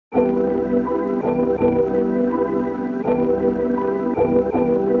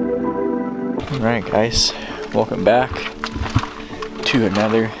Alright guys, welcome back to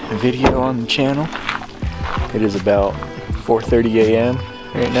another video on the channel. It is about 4:30 a.m.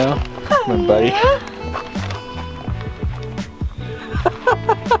 right now. My buddy.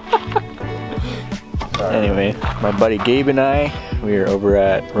 Anyway, my buddy Gabe and I, we are over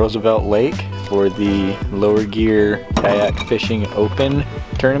at Roosevelt Lake for the Lower Gear Kayak Fishing Open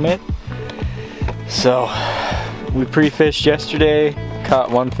tournament. So, we pre-fished yesterday, caught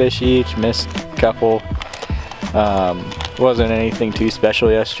one fish each, missed a couple. Wasn't anything too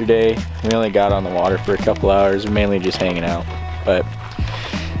special yesterday. We only got on the water for a couple hours, mainly just hanging out. But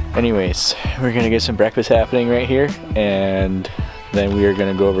anyways, we're gonna get some breakfast happening right here, and then we are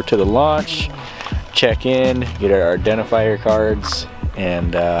gonna go over to the launch, check in, get our identifier cards,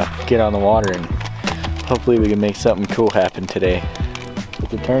 and get on the water, and hopefully we can make something cool happen today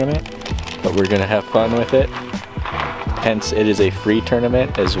with the tournament. But we're gonna have fun with it. Hence, it is a free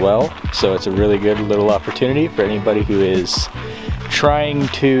tournament as well, so it's a really good little opportunity for anybody who is trying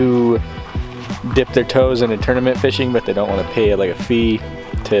to dip their toes into tournament fishing, but they don't want to pay like a fee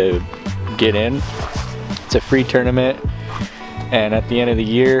to get in. It's a free tournament, and at the end of the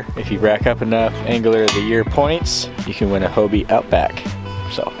year, if you rack up enough Angler of the Year points, you can win a Hobie Outback.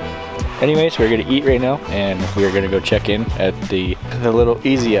 So, anyways, we're gonna eat right now, and we're gonna go check in at the little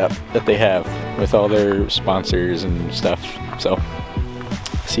easy up that they have with all their sponsors and stuff. So,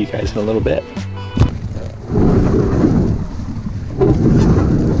 see you guys in a little bit.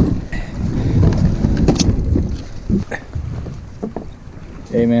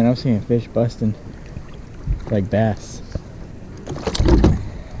 Hey man, I'm seeing fish busting like bass.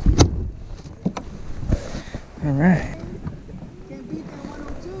 All right.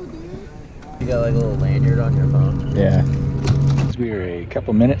 You got like a little lanyard on your phone? Yeah. We are a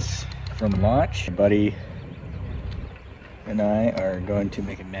couple minutes from launch. My buddy and I are going to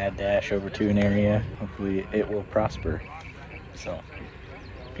make a mad dash over to an area. Hopefully it will prosper. So,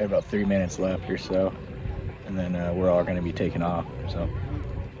 got about 3 minutes left or so, and then we're all going to be taking off. So,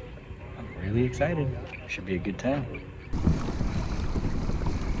 I'm really excited. Should be a good time.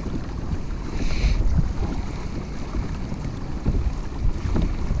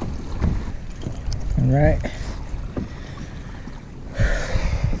 All right.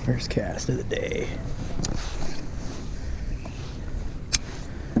 First cast of the day.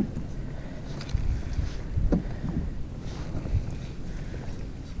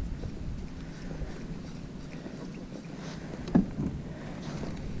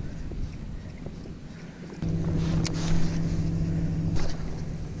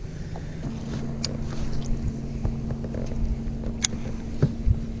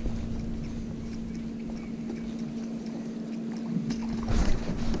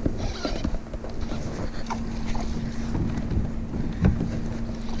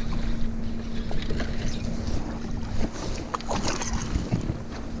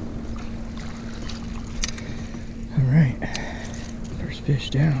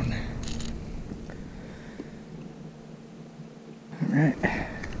 Fish down. All right.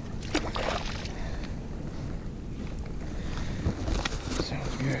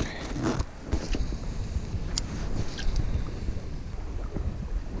 Sounds good.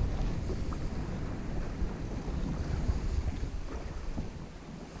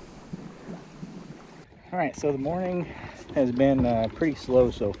 All right, so the morning has been pretty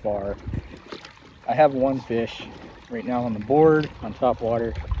slow so far. I have one fish right now on the board, on top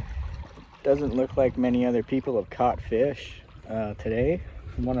water. Doesn't look like many other people have caught fish today,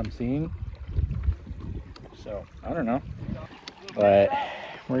 from what I'm seeing. So I don't know, but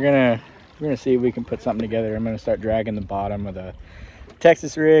we're gonna see if we can put something together. I'm gonna start dragging the bottom of the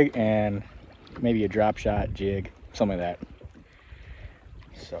Texas rig and maybe a drop shot jig, something like that.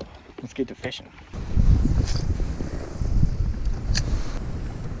 So let's get to fishing.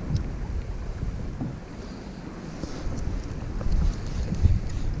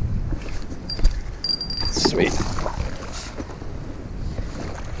 Sweet.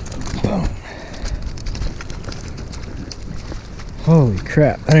 Boom. Holy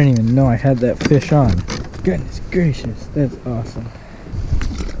crap, I didn't even know I had that fish on. Goodness gracious, that's awesome.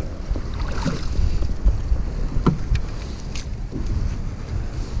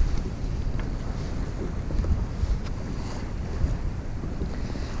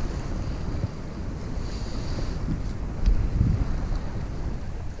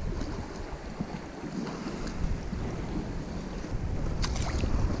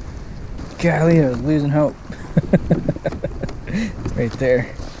 Golly, I was losing hope. Right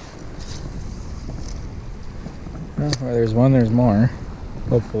there. Well, where there's one, there's more.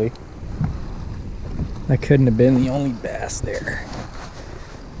 Hopefully. That couldn't have been the only bass there.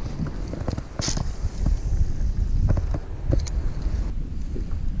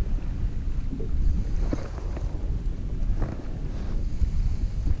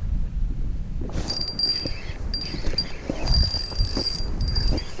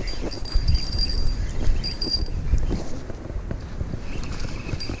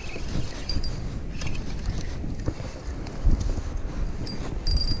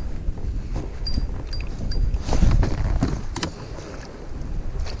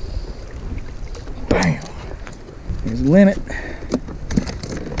 his limit.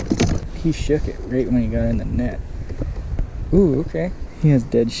 He shook it right when he got in the net. Ooh, okay. He has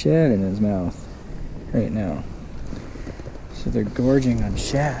dead shad in his mouth right now. So they're gorging on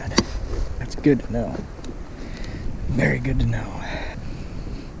shad. That's good to know. Very good to know.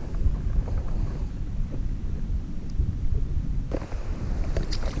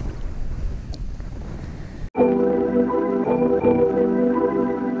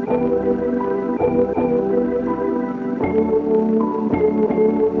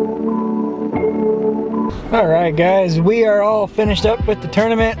 Alright guys, we are all finished up with the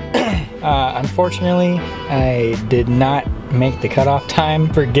tournament. Unfortunately, I did not make the cutoff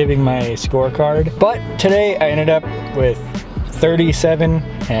time for giving my scorecard, but today I ended up with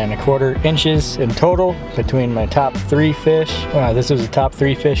 37¼ inches in total between my top 3 fish. Wow, this was a top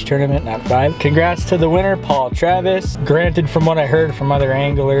 3 fish tournament, not 5. Congrats to the winner, Paul Travis. Granted, from what I heard from other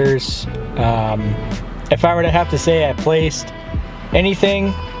anglers, if I were to have to say I placed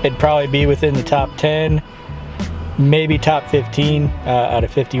anything, it'd probably be within the top 10, maybe top 15 out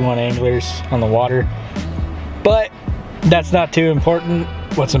of 51 anglers on the water. But that's not too important.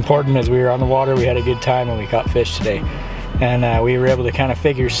 What's important is we were on the water, we had a good time, and we caught fish today. And we were able to kind of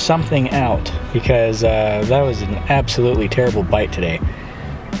figure something out, because that was an absolutely terrible bite today.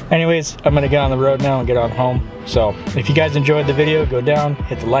 Anyways, I'm gonna get on the road now and get on home. So if you guys enjoyed the video, go down,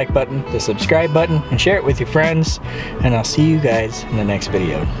 hit the like button, the subscribe button, and share it with your friends. And I'll see you guys in the next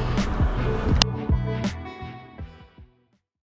video.